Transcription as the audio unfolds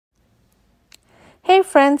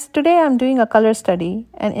friends, today I'm doing a color study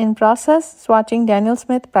and in process swatching Daniel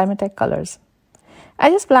Smith PrimaTek colors. I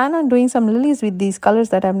just plan on doing some lilies with these colors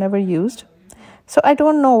that I've never used. So I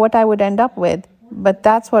don't know what I would end up with, but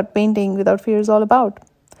that's what painting without fear is all about.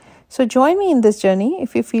 So join me in this journey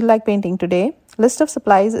if you feel like painting today. List of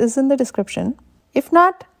supplies is in the description. If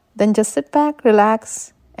not, then just sit back,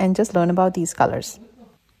 relax, and just learn about these colors.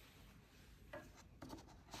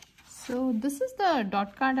 So this is the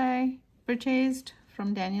dot card I purchased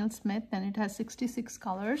from Daniel Smith, and it has 66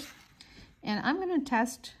 colors. And I'm going to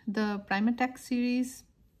test the PrimaTek series.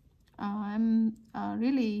 I'm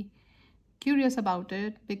really curious about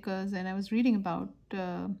it because when I was reading about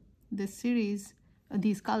this series,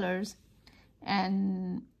 these colors,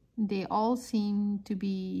 and they all seem to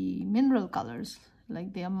be mineral colors,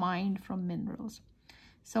 like they are mined from minerals.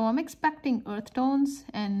 So I'm expecting earth tones,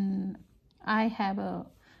 and I have a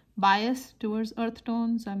bias towards earth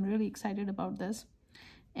tones. I'm really excited about this,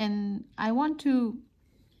 and I want to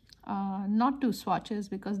not do swatches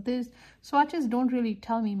because these swatches don't really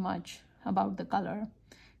tell me much about the color.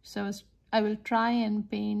 So I will try and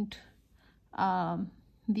paint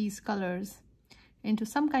these colors into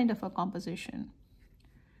some kind of a composition.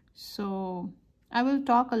 So I will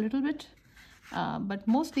talk a little bit, but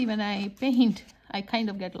mostly when I paint, I kind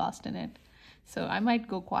of get lost in it. So I might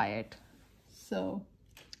go quiet. So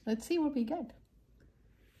let's see what we get.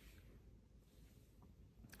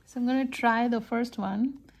 So I'm going to try the first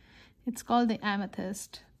one. It's called the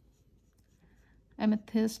Amethyst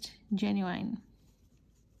Genuine.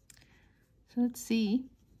 So let's see.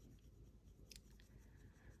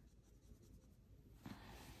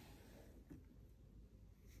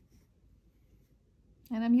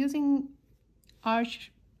 And I'm using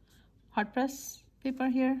Arch hot press paper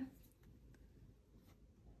here.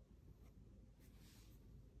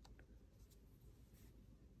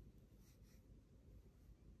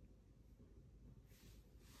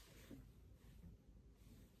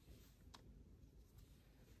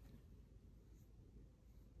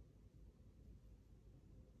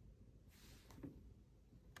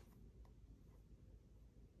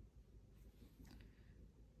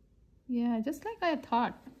 Yeah, just like I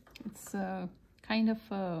thought. It's a kind of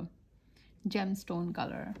a gemstone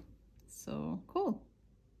color. So cool.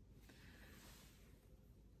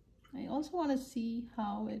 I also want to see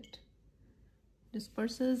how it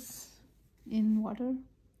disperses in water.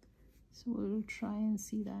 So we'll try and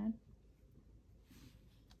see that.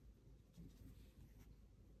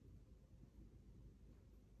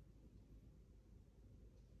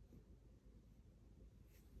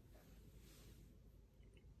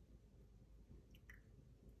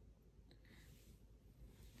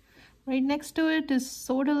 Right next to it is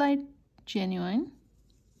Sodalite Genuine.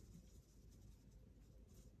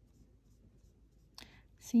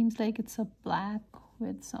 Seems like it's a black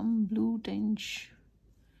with some blue tinge.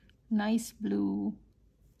 Nice blue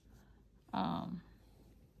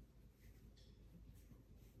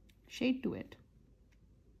shade to it.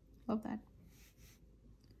 Love that.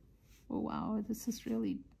 Oh wow, this is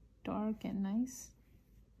really dark and nice.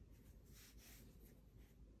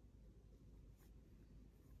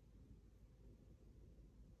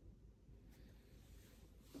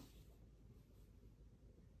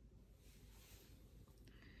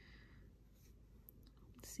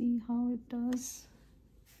 See how it does.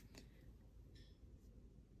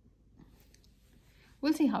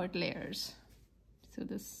 We'll see how it layers. So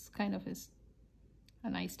this kind of is a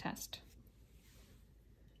nice test.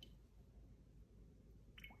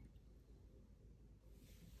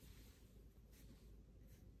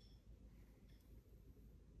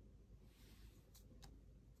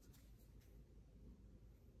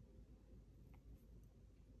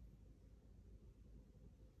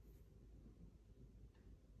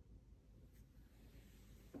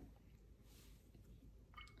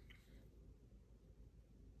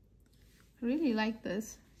 I really like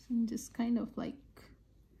this. So I'm just kind of like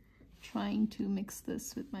trying to mix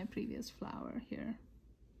this with my previous flower here.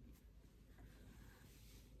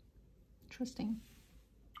 Interesting.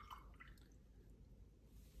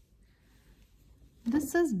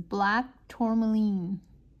 This is black tourmaline.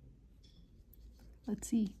 Let's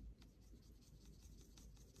see.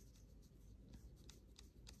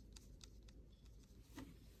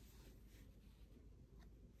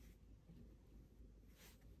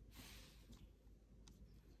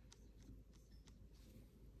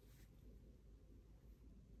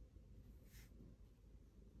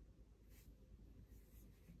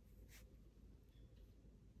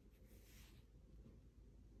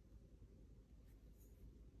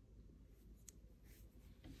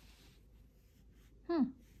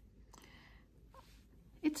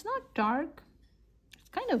 It's not dark,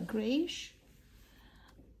 kind of grayish.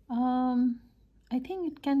 I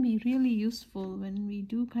think it can be really useful when we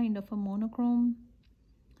do kind of a monochrome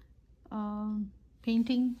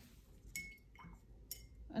painting.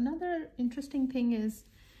 Another interesting thing is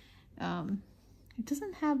it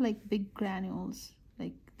doesn't have like big granules.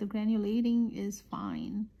 Like the granulating is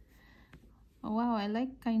fine. Oh wow, I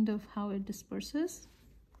like kind of how it disperses.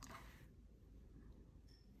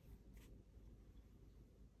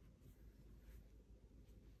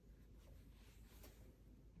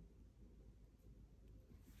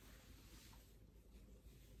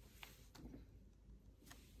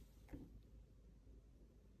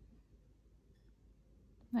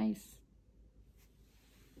 Nice.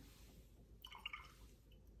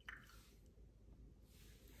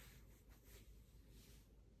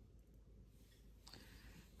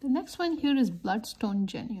 The next one here is Bloodstone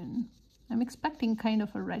Genuine. I'm expecting kind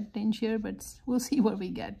of a red tinge here, but we'll see what we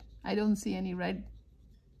get. I don't see any red,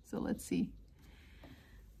 so let's see.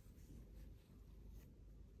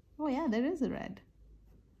 Oh yeah, there is a red.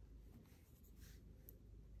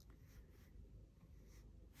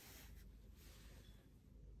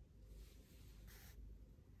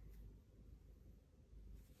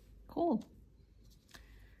 Cool.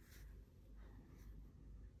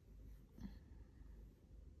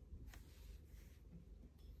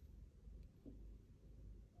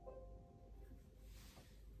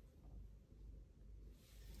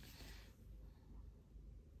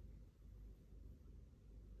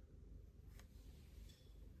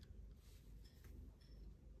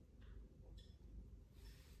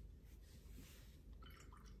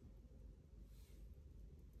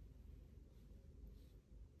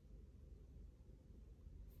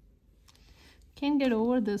 Can't get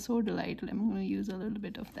over the sodalite. I'm going to use a little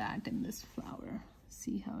bit of that in this flower.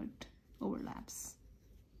 See how it overlaps.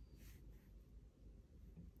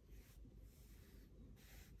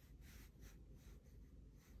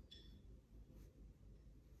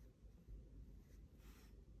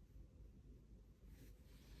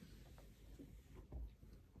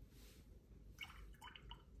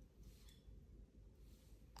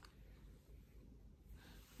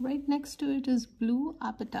 Right next to it is Blue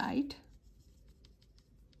Appetite.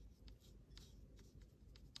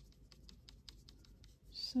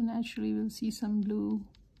 So naturally we'll see some blue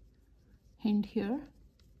hint here.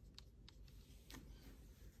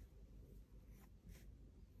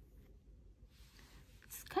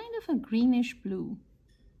 It's kind of a greenish blue.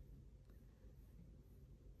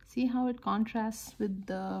 See how it contrasts with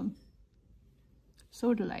the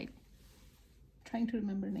sodalite. Trying to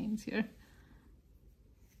remember names here.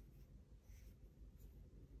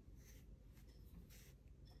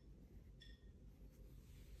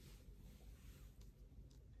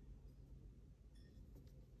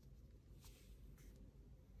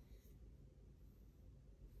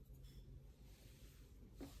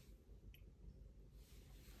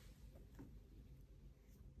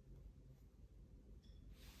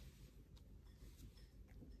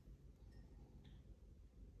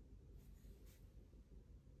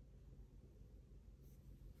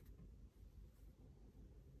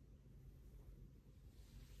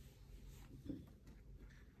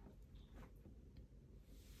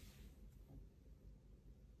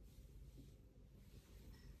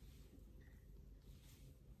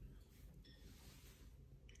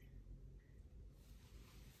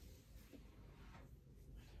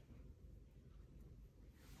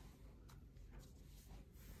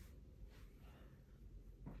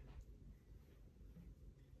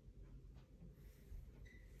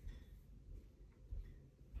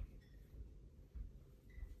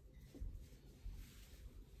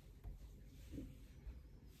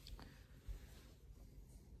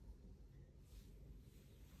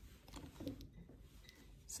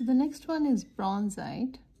 So the next one is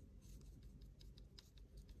Bronzite.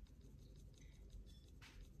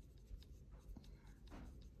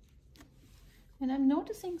 And I'm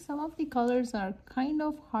noticing some of the colors are kind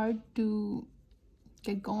of hard to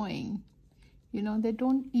get going. You know, they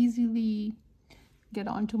don't easily get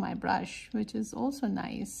onto my brush, which is also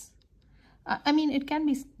nice. I mean, it can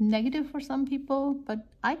be negative for some people, but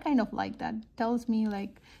I kind of like that. It tells me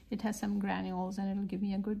like it has some granules and it'll give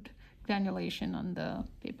me a good granulation on the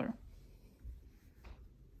paper.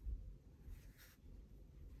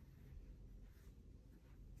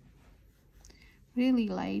 Really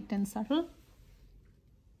light and subtle.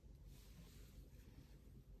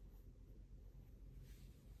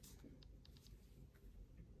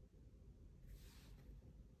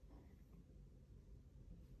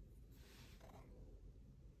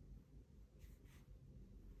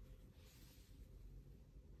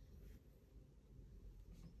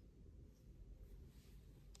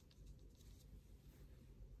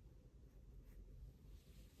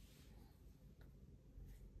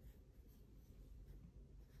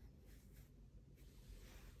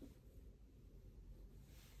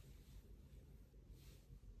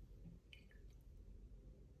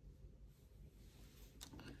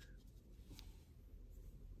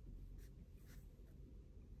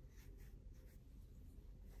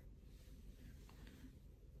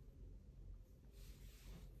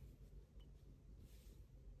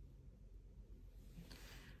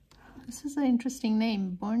 This is an interesting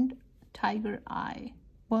name, burnt tiger eye.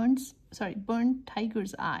 Burnt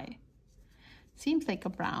tiger's eye. Seems like a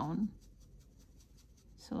brown.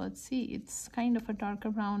 So let's see, it's kind of a darker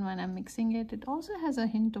brown when I'm mixing it. It also has a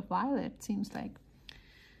hint of violet, seems like.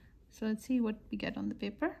 So let's see what we get on the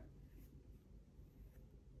paper.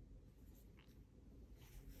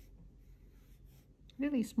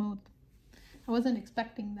 Really smooth. I wasn't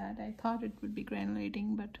expecting that. I thought it would be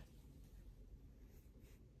granulating, but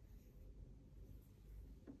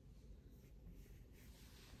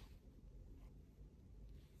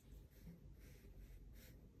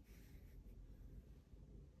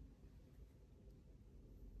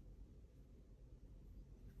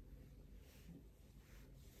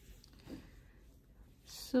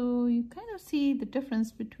so you kind of see the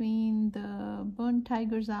difference between the burnt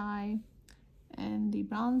tiger's eye and the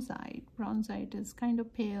bronzite. Bronzite is kind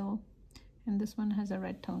of pale, and this one has a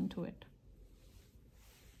red tone to it.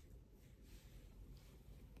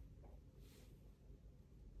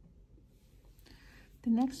 The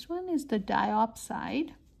next one is the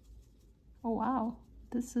diopside. Oh wow,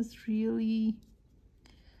 this is really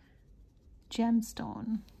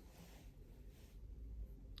gemstone.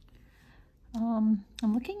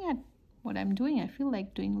 I'm looking at what I'm doing. I feel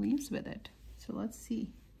like doing leaves with it. So let's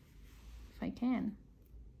see if I can.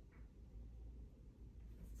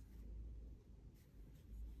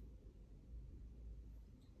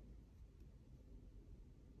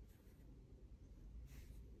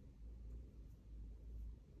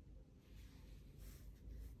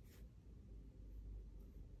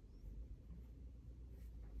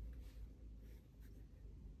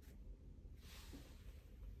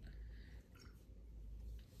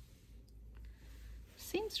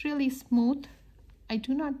 Seems really smooth. I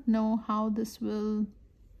do not know how this will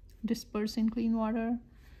disperse in clean water,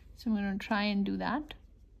 so I'm going to try and do that.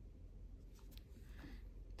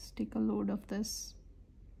 Let's take a load of this.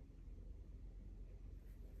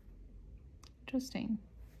 Interesting.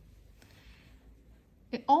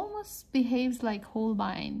 It almost behaves like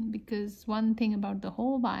Holbein, because one thing about the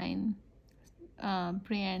Holbein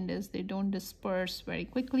brand is they don't disperse very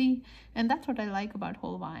quickly, and that's what I like about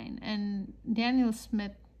Holbein. And Daniel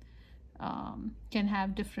Smith can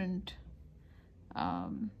have different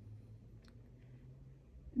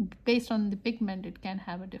based on the pigment, it can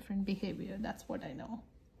have a different behavior. That's what I know.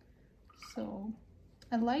 So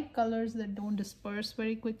I like colors that don't disperse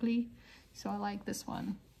very quickly, so I like this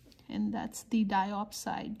one, and that's the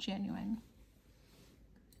diopside genuine.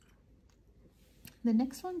 The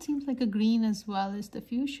next one seems like a green as well, is the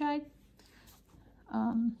fuchsite.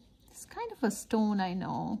 It's kind of a stone, I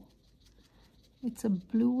know. It's a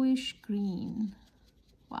bluish green.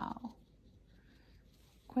 Wow,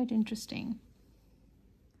 quite interesting.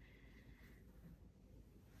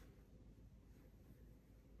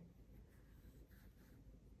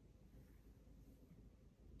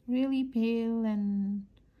 Really pale and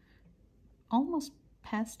almost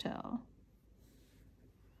pastel.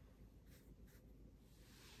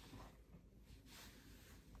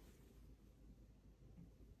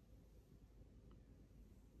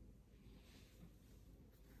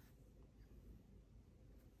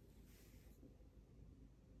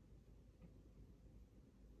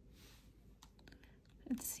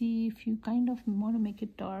 Let's see, if you kind of want to make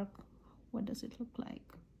it dark, what does it look like?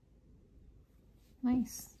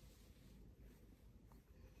 Nice.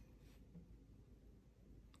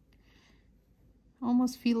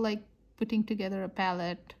 Almost feel like putting together a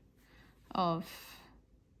palette of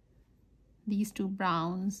these two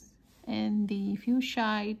browns and the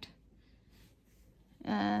fuchsite,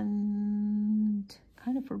 and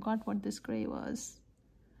kind of forgot what this gray was.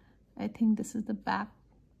 I think this is the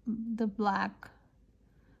black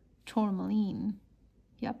tourmaline.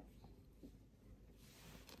 Yep.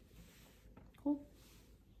 Cool.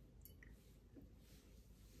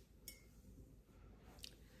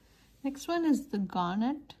 Next one is the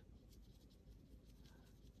garnet.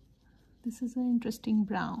 This is an interesting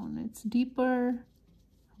brown. It's deeper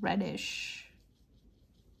reddish.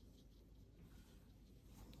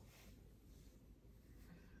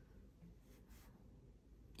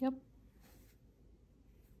 Yep.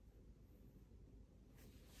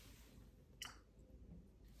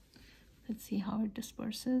 Let's see how it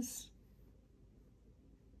disperses.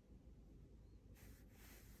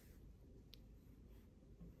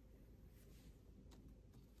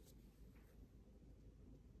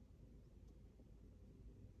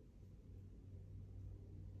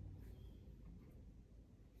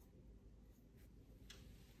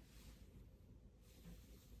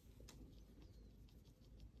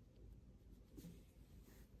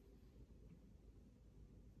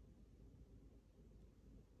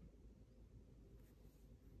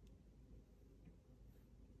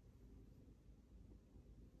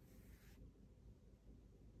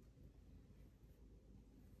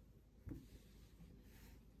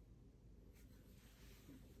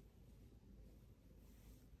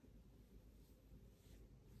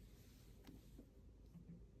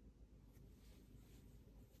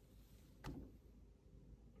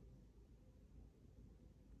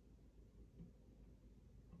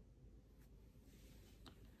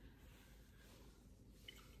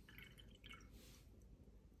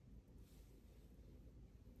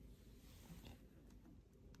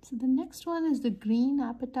 So the next one is the green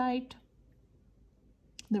apatite.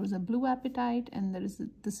 There was a blue apatite, and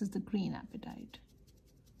this is the green apatite.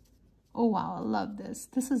 Oh wow, I love this.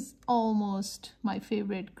 This is almost my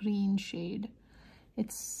favorite green shade.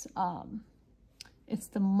 It's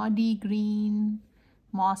the muddy green,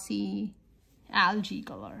 mossy, algae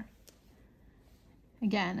color.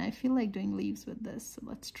 Again, I feel like doing leaves with this, so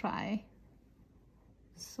let's try.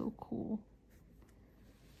 So cool.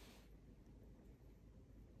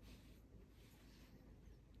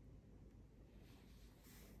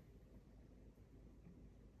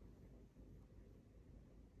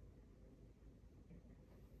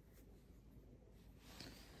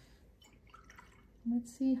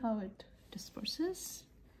 Let's see how it disperses.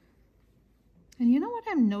 And you know what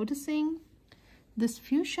I'm noticing? This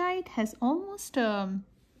fuchsite has almost a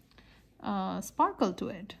sparkle to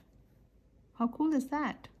it. How cool is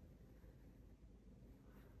that?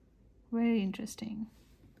 Very interesting.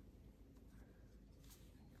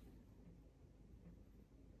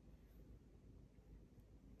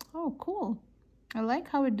 Oh, cool. I like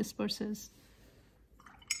how it disperses.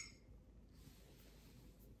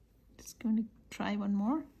 Just going to try one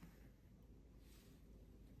more.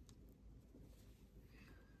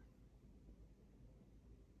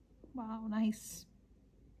 Wow, nice.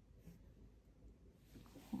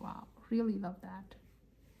 Wow, really love that.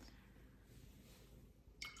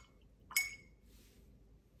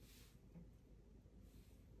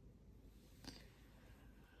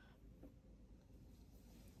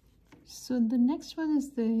 So the next one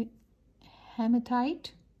is the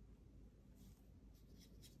hematite.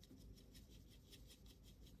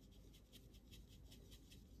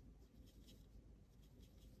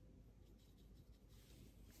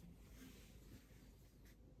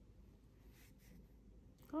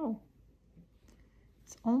 Oh,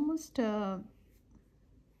 it's almost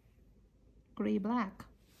gray-black.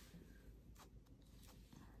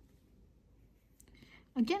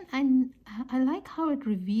 Again, I like how it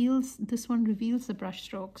reveals, this one reveals the brush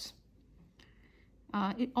strokes.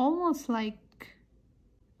 It almost like,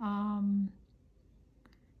 you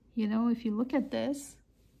know, if you look at this,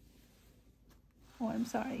 oh, I'm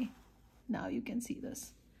sorry, now you can see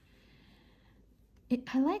this.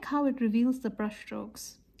 I like how it reveals the brush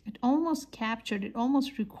strokes. It almost captured, it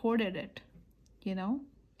almost recorded it, you know?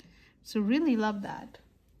 So really love that.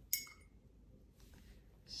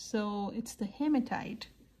 So it's the hematite.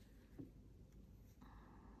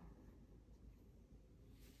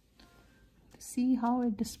 See how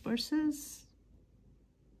it disperses?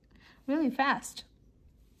 Really fast.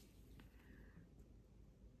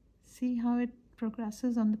 See how it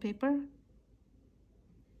progresses on the paper?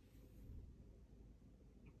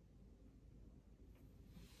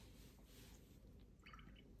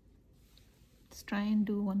 Let's try and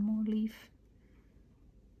do one more leaf.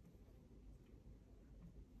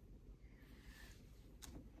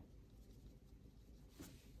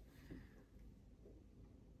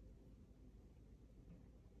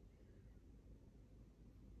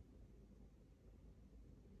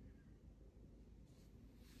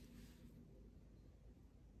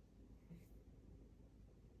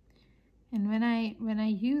 And when I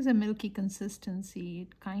use a milky consistency,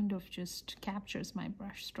 it kind of just captures my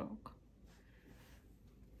brush stroke.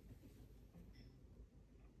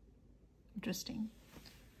 Interesting.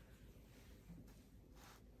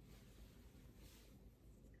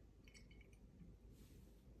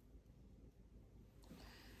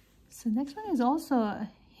 So next one is also a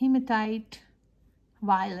hematite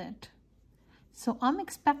violet. So I'm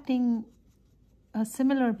expecting a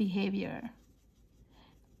similar behavior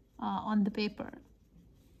on the paper,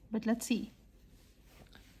 but let's see.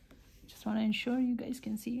 Just want to ensure you guys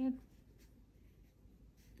can see it.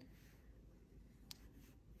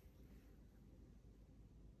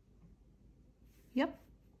 Yep.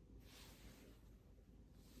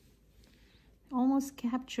 Almost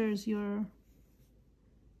captures your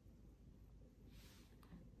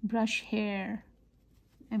brush hair.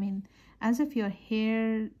 I mean, as if your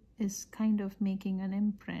hair is kind of making an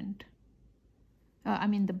imprint. I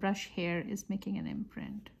mean, the brush hair is making an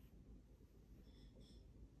imprint.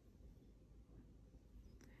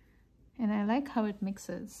 And I like how it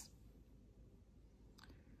mixes.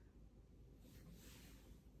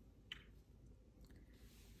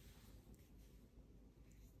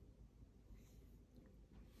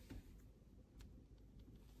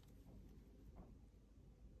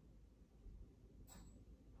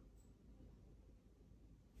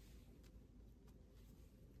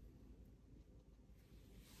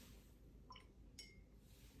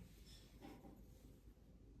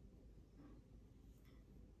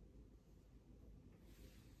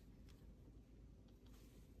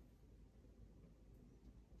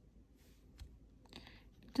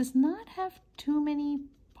 does not have too many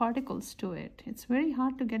particles to it. It's very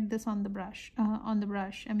hard to get this on the brush.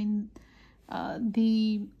 I mean,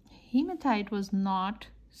 the hematite was not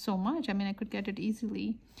so much. I mean, I could get it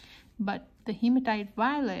easily, but the hematite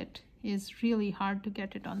violet is really hard to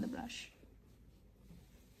get it on the brush.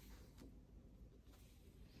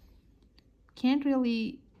 Can't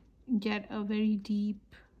really get a very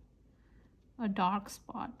deep, a dark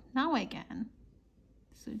spot. Now I can.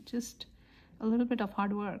 So just a little bit of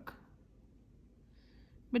hard work.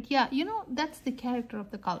 But yeah, you know, that's the character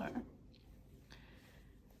of the color.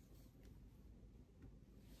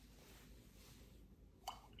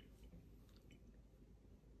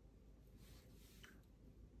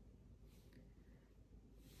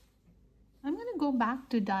 I'm going to go back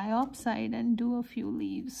to diopside and do a few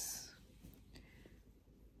leaves.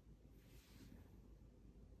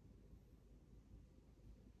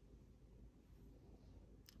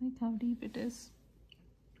 Look how deep it is.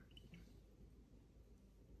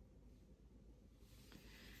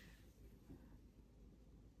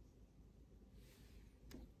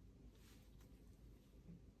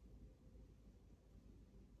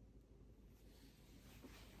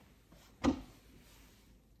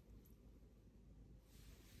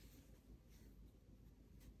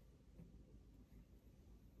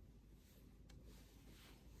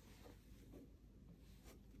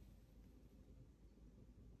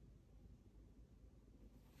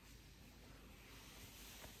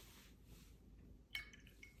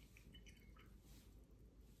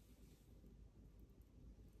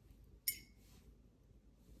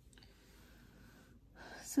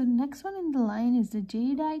 So next one in the line is the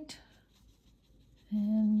jadeite,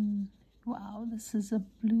 and wow, this is a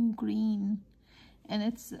blue-green, and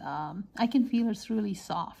it's I can feel it's really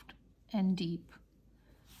soft and deep.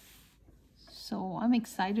 So I'm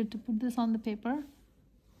excited to put this on the paper.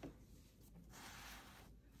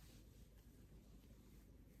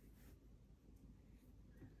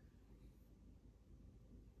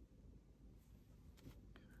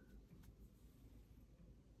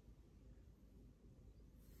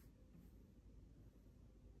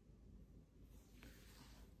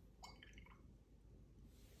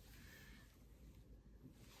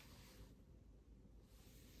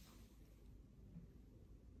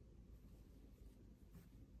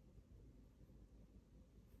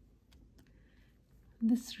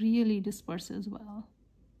 This really disperses well.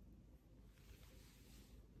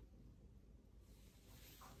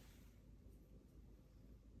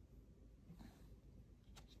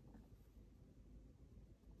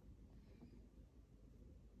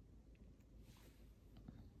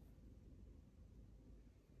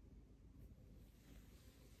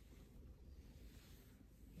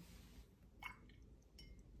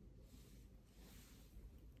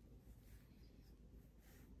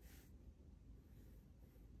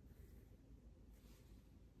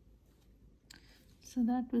 So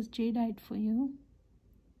that was jadeite for you.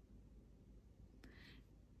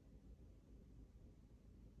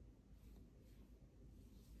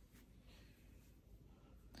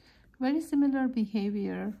 Very similar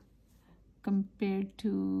behavior compared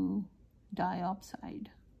to diopside.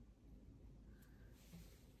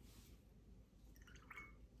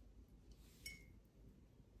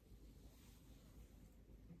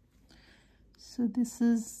 So this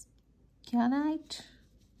is kyanite,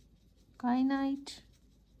 kyanite,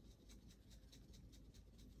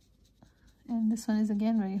 and this one is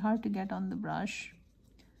again very hard to get on the brush,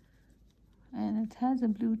 and it has a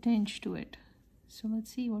blue tinge to it. So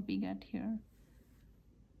let's see what we get here.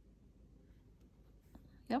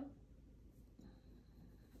 Yep.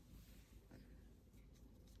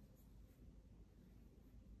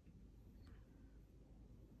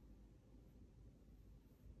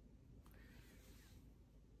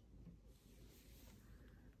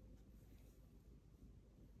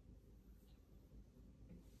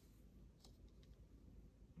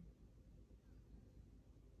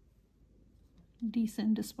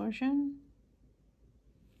 Decent dispersion.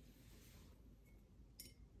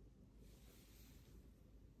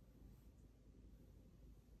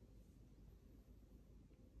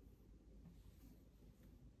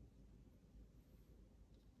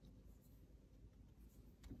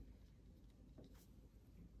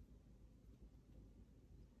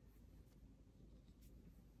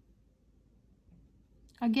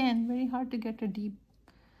 Again, very hard to get a deep,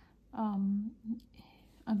 a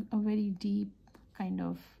very deep kind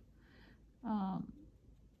of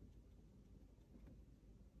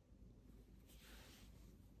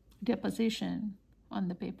deposition on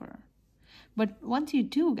the paper. But once you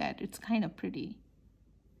do get, it's kind of pretty.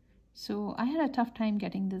 So I had a tough time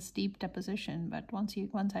getting this deep deposition, but once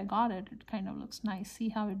I got it, it kind of looks nice. See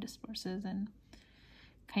how it disperses and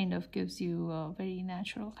kind of gives you a very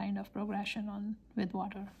natural kind of progression on with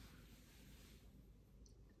water.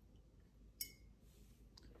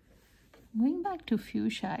 I'm going back to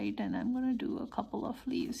fuchsite, and I'm going to do a couple of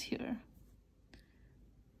leaves here.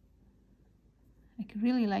 I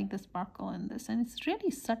really like the sparkle in this, and it's really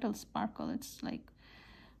subtle sparkle. It's like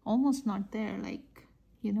almost not there, like,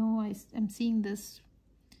 you know, I'm seeing this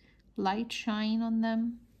light shine on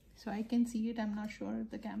them, so I can see it. I'm not sure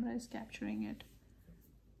if the camera is capturing it.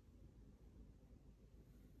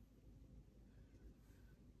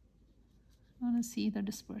 I want to see the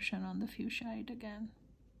dispersion on the fuchsite again.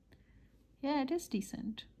 Yeah, it is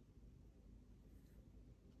decent.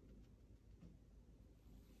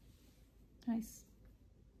 Nice.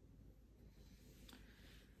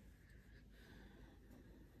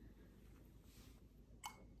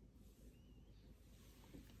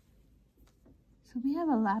 So we have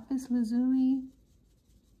a lapis lazuli.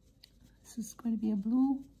 This is going to be a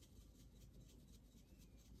blue.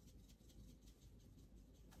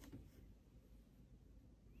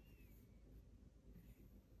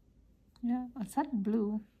 Yeah, a subtle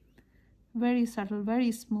blue. Very subtle,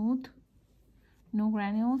 very smooth. No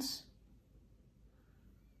granules.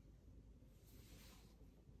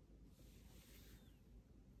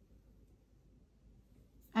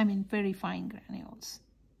 I mean, very fine granules.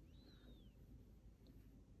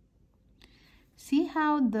 See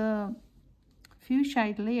how the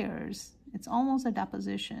fuchsite layers, it's almost a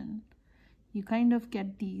deposition. You kind of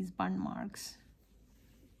get these burn marks.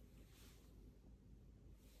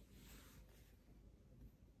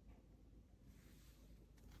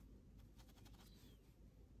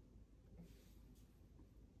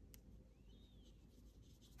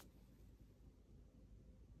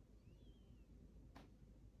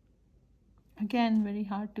 Again, very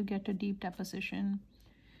hard to get a deep deposition.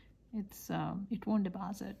 It won't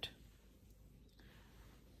deposit.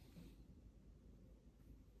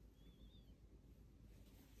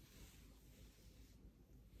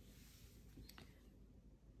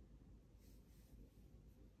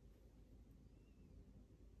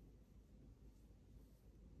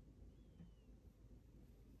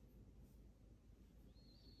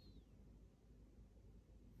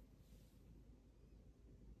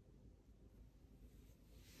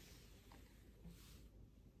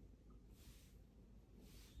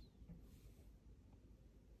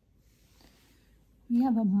 We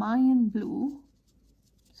have a Mayan blue.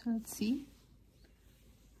 So let's see.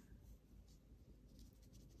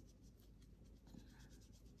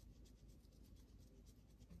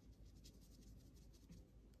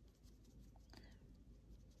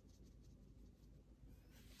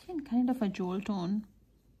 Again, kind of a jewel tone.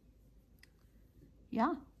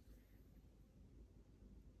 Yeah.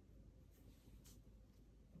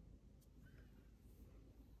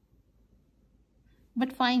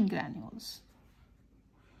 But fine granules.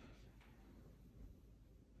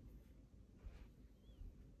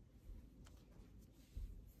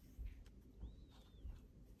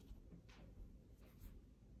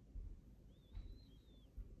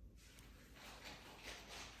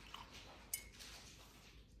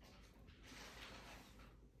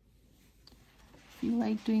 If you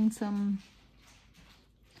like doing some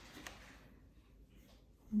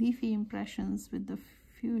leafy impressions with the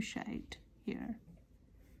fuchsite here,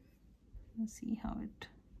 let's see how it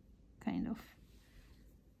kind of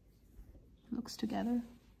looks together.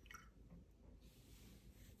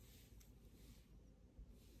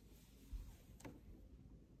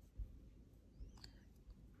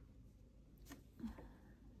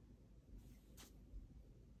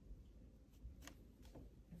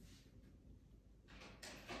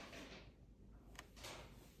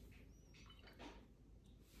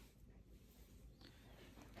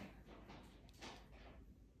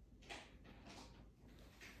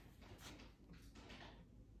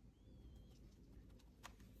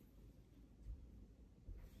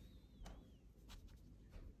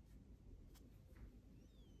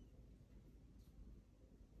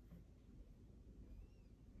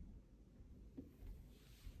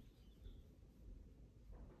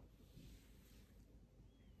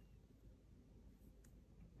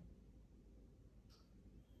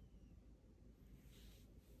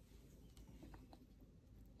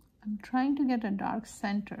 I'm trying to get a dark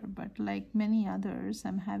center, but like many others,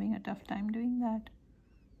 I'm having a tough time doing that.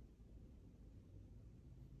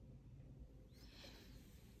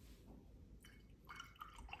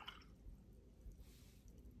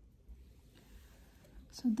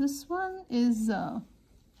 So this one is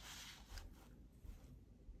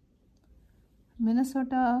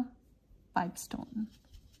Minnesota pipestone.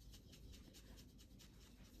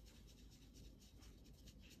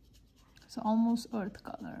 So almost earth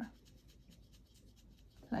color,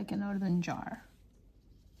 like an earthen jar.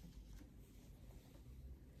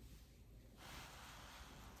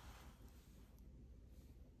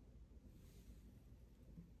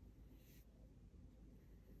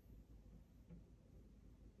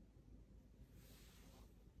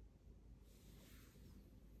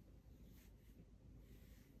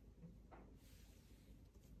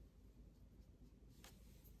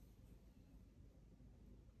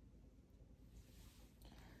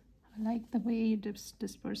 I like the way it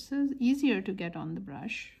disperses, easier to get on the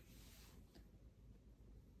brush.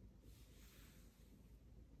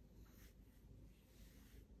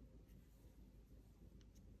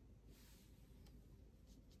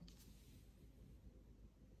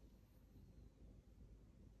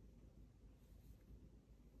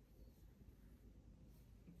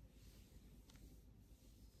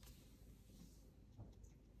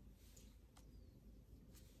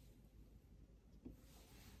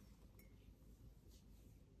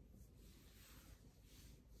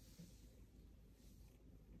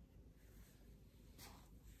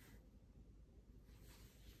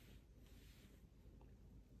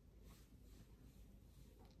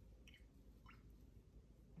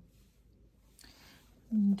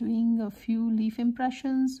 I'm doing a few leaf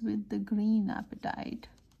impressions with the green apatite.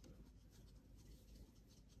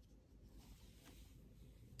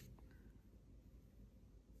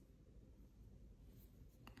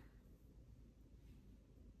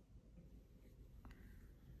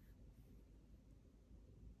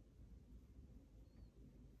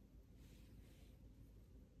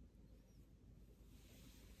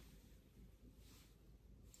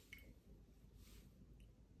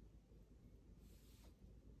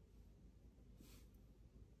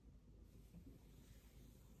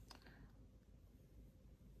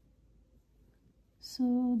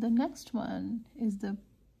 So the next one is the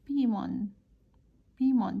Piemontite.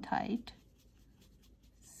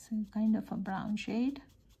 So kind of a brown shade,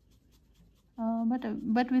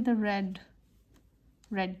 but with a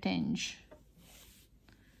red tinge.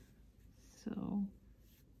 So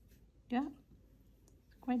yeah,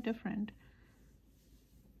 quite different.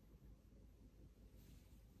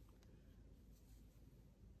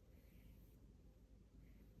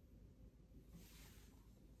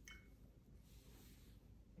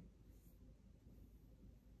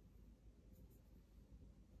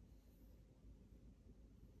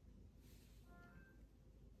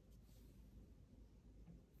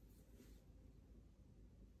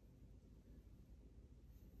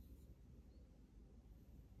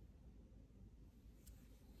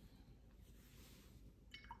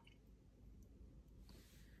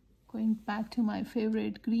 Going back to my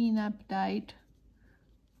favorite green apatite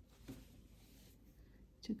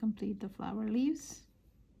to complete the flower leaves.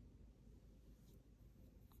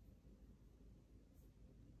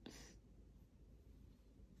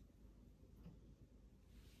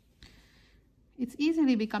 It's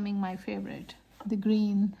easily becoming my favorite, the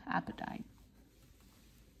green apatite.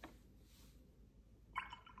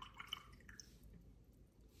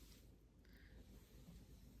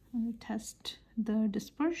 I'm going to test the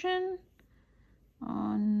dispersion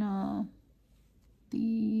on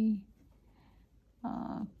the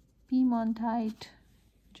Piemontite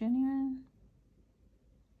genuine.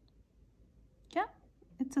 Yeah,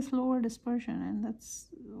 it's a slower dispersion, and that's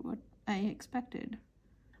what I expected.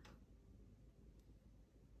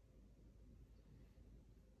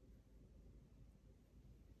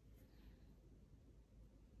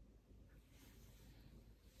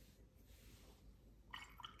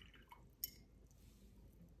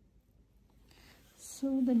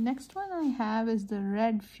 So the next one I have is the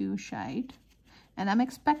red fuchsite, and I'm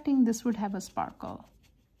expecting this would have a sparkle.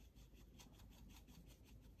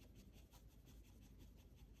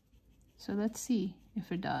 So let's see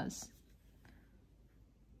if it does.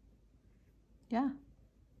 Yeah,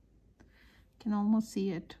 can almost see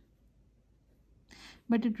it.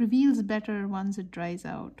 But it reveals better once it dries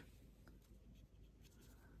out.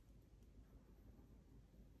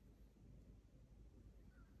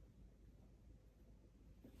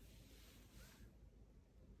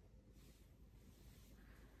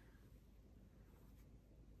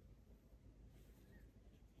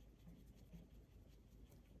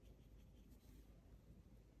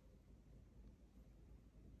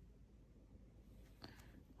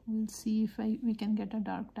 We'll see if we can get a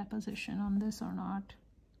dark deposition on this or not.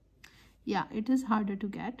 Yeah, it is harder to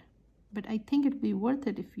get, but I think it'd be worth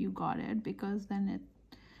it if you got it, because then it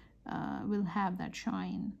will have that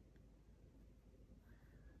shine.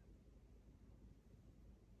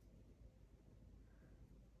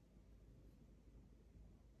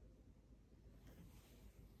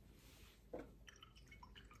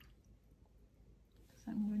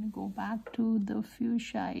 I'm going to go back to the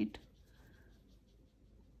fuchsite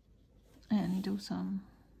and do some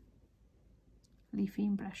leafy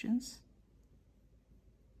impressions.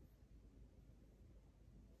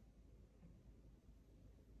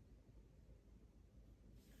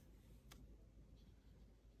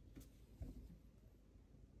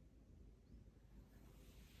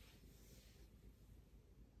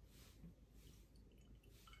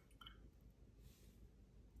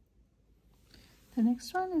 The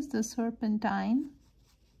next one is the serpentine.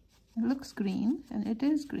 It looks green, and it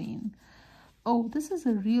is green. Oh, this is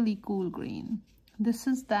a really cool green. This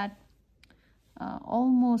is that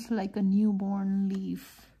almost like a newborn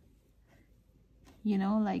leaf, you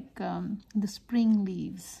know, like the spring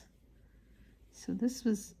leaves. So this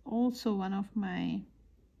was also one of my,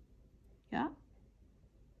 yeah,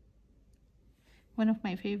 one of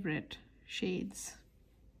my favorite shades.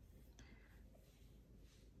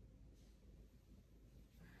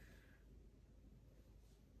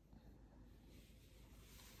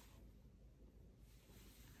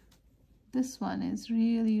 This one is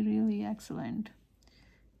really, really excellent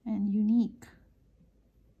and unique.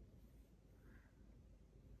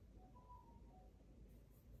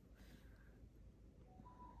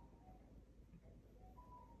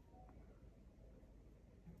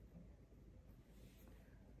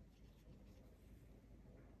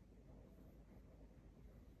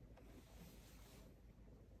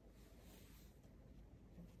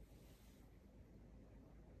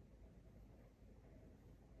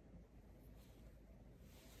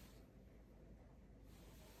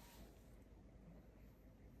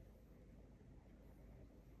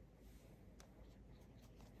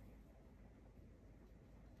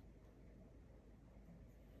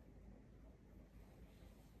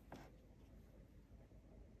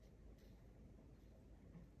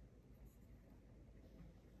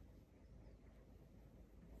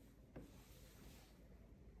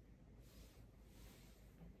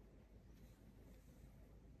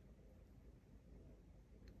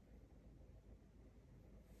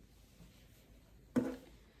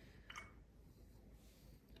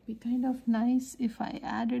 Be kind of nice if I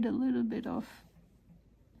added a little bit of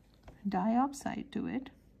diopside to it.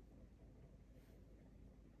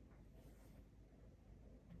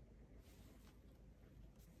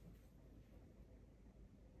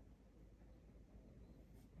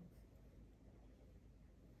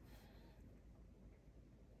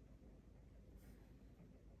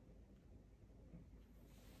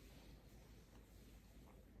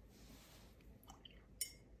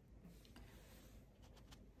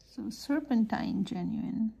 So serpentine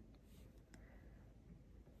genuine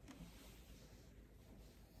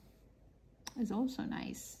is also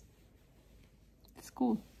nice. It's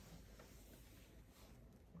cool.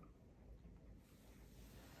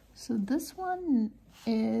 So this one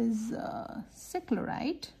is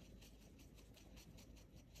cyclorite,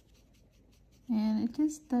 and it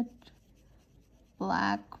is that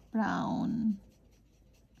black brown,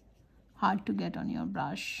 hard to get on your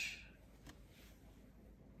brush.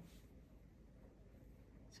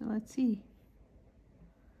 So let's see.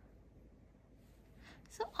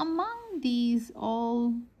 So among these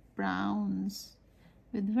all browns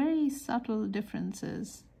with very subtle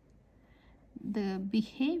differences, the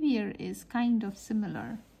behavior is kind of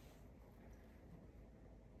similar.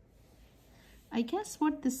 I guess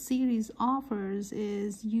what this series offers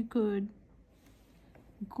is you could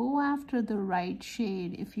go after the right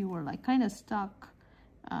shade if you were like kind of stuck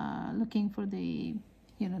looking for the,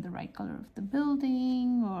 you know, the right color of the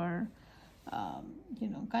building, or you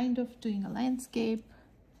know, kind of doing a landscape.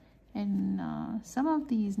 And some of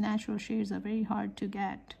these natural shades are very hard to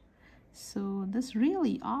get. So this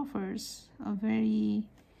really offers a very,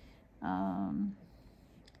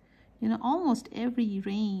 you know, almost every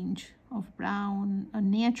range of brown, a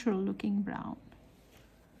natural looking brown.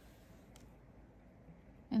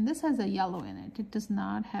 And this has a yellow in it. It does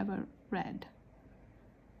not have a red.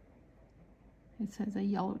 It has a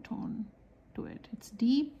yellow tone to it. It's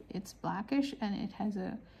deep, it's blackish, and it has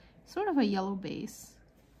a sort of a yellow base.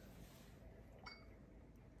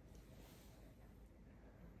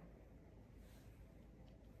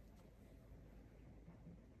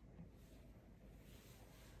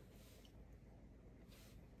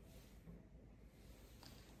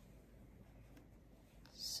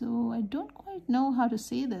 So I don't quite know how to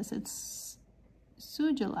say this. It's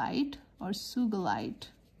sugilite or sugilite.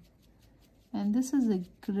 And this is a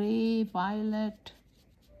gray, violet,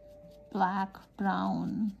 black,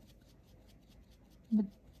 brown with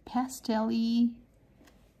pastel-y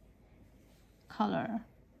color.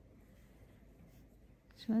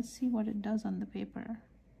 So let's see what it does on the paper.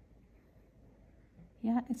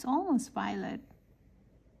 Yeah, it's almost violet.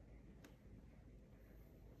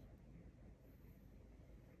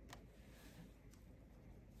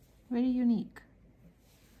 Very unique.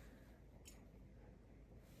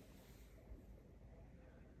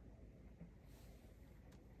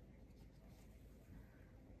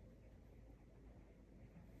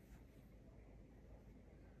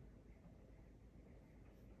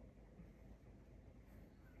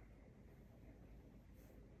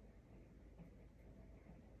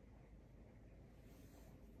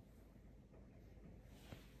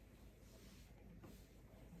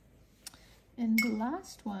 And the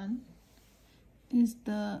last one is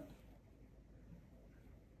the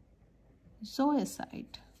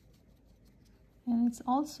zoisite, and it's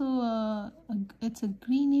also it's a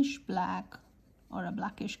greenish black or a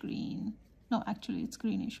blackish green. No, actually it's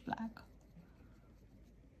greenish black.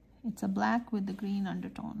 It's a black with the green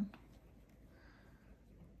undertone.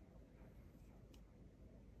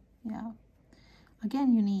 Yeah,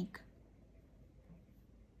 again unique.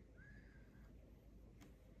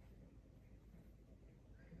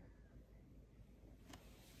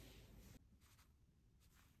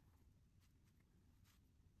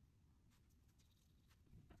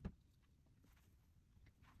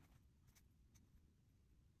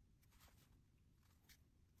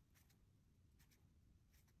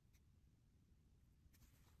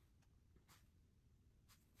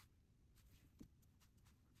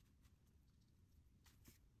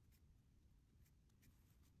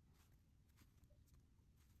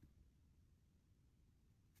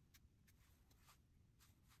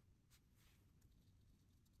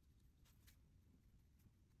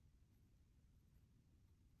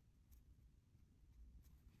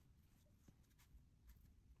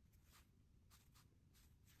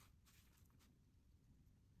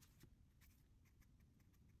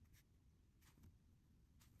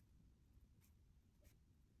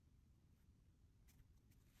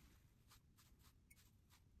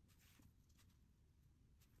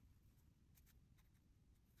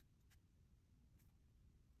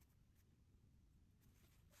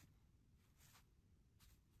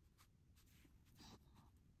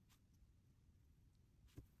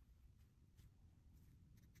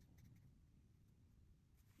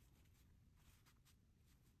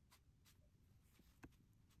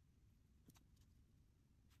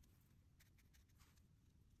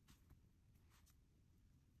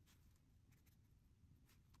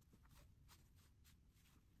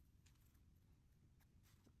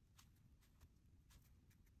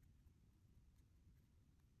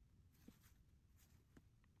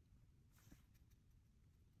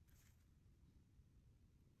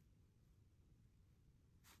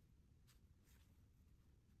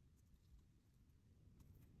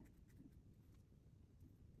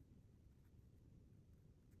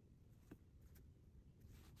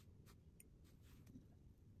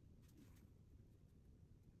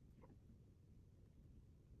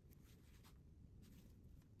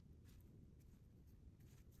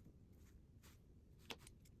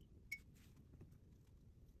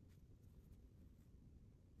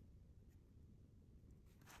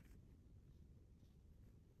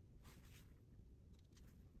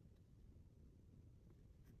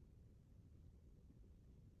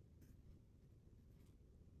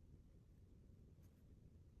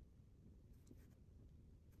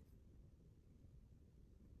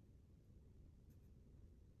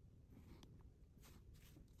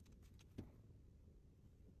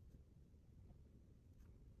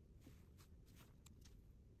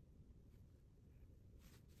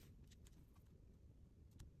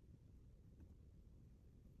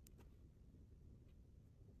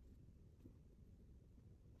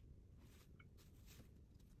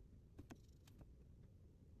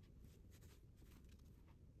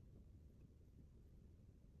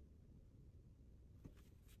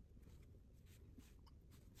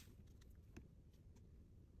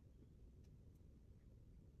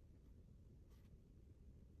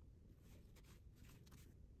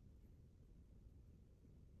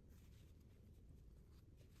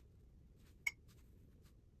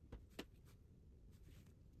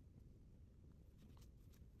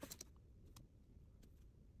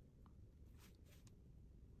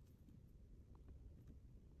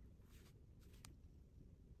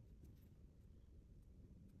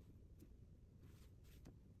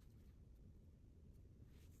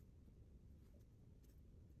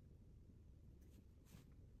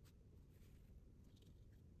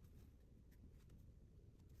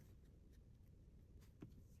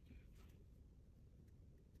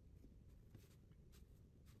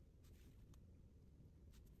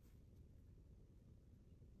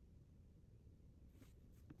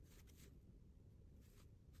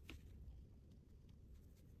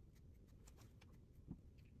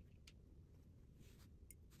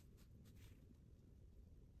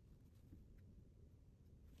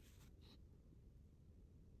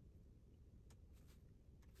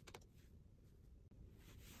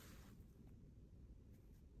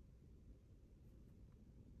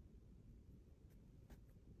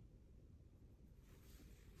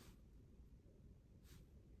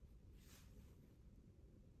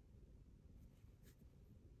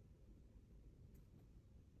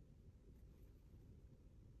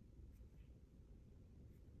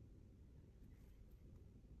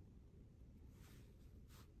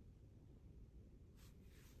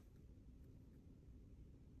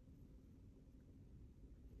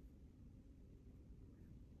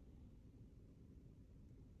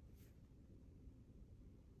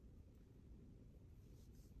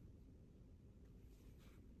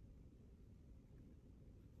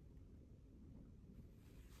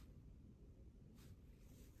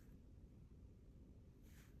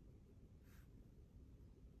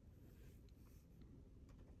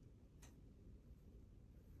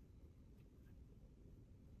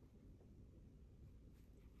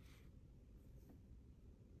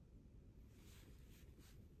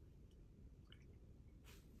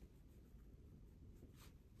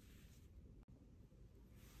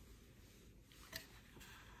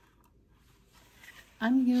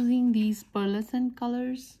 I'm using these pearlescent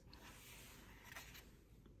colors.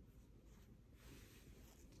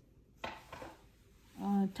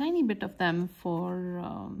 A tiny bit of them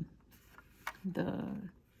for the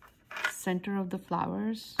center of the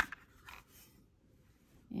flowers.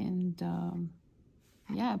 And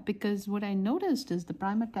yeah, because what I noticed is the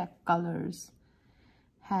PrimaTek colors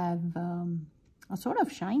have a sort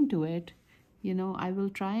of shine to it. You know, I will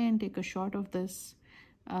try and take a shot of this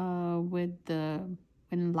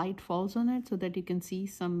when light falls on it, so that you can see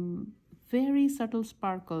some very subtle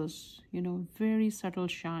sparkles, you know, very subtle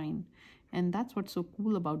shine. And that's what's so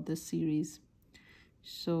cool about this series.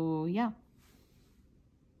 So yeah.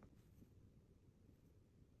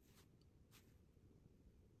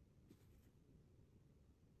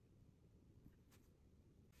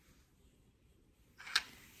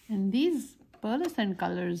 And these pearlescent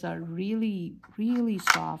colors are really, really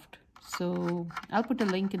soft. So I'll put a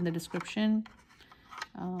link in the description.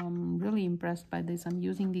 Really impressed by this. I'm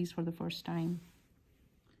using these for the first time.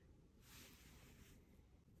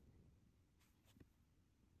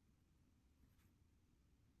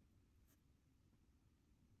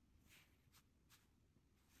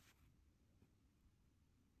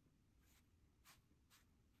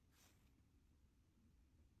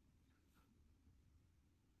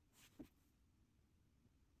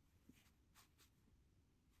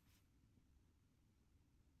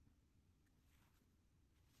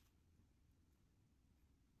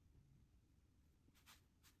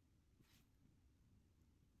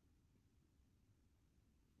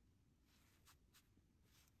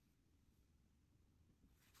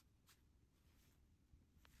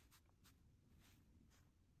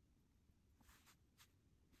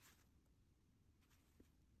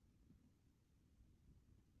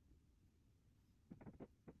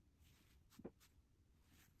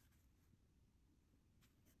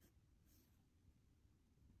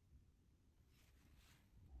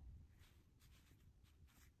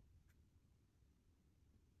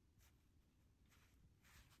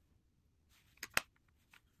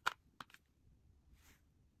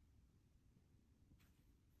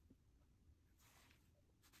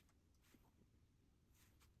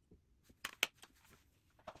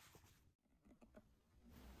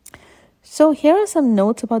 So here are some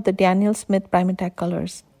notes about the Daniel Smith PrimaTek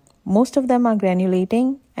colors. Most of them are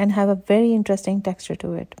granulating and have a very interesting texture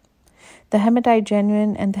to it. The Hematite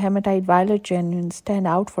Genuine and the Hematite Violet Genuine stand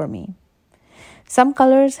out for me. Some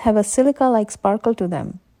colors have a silica-like sparkle to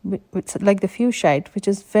them, like the fuchsite, which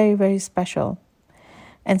is very, very special.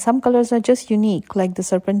 And some colors are just unique, like the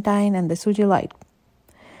serpentine and the sugilite.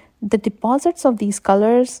 The deposits of these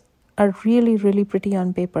colors are really, really pretty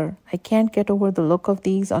on paper. I can't get over the look of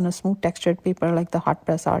these on a smooth textured paper like the hot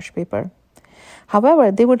press arch paper. However,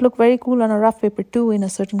 they would look very cool on a rough paper too in a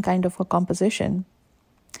certain kind of a composition.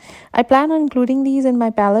 I plan on including these in my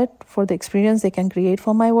palette for the experience they can create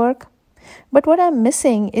for my work. But what I'm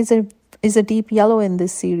missing is a deep yellow in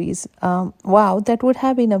this series. Wow, that would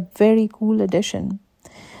have been a very cool addition.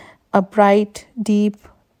 A bright, deep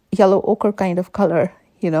yellow ochre kind of color,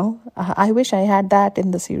 you know. I wish I had that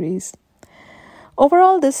in the series.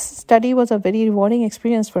 Overall, this study was a very rewarding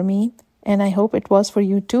experience for me, and I hope it was for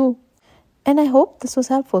you too. And I hope this was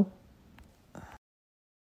helpful.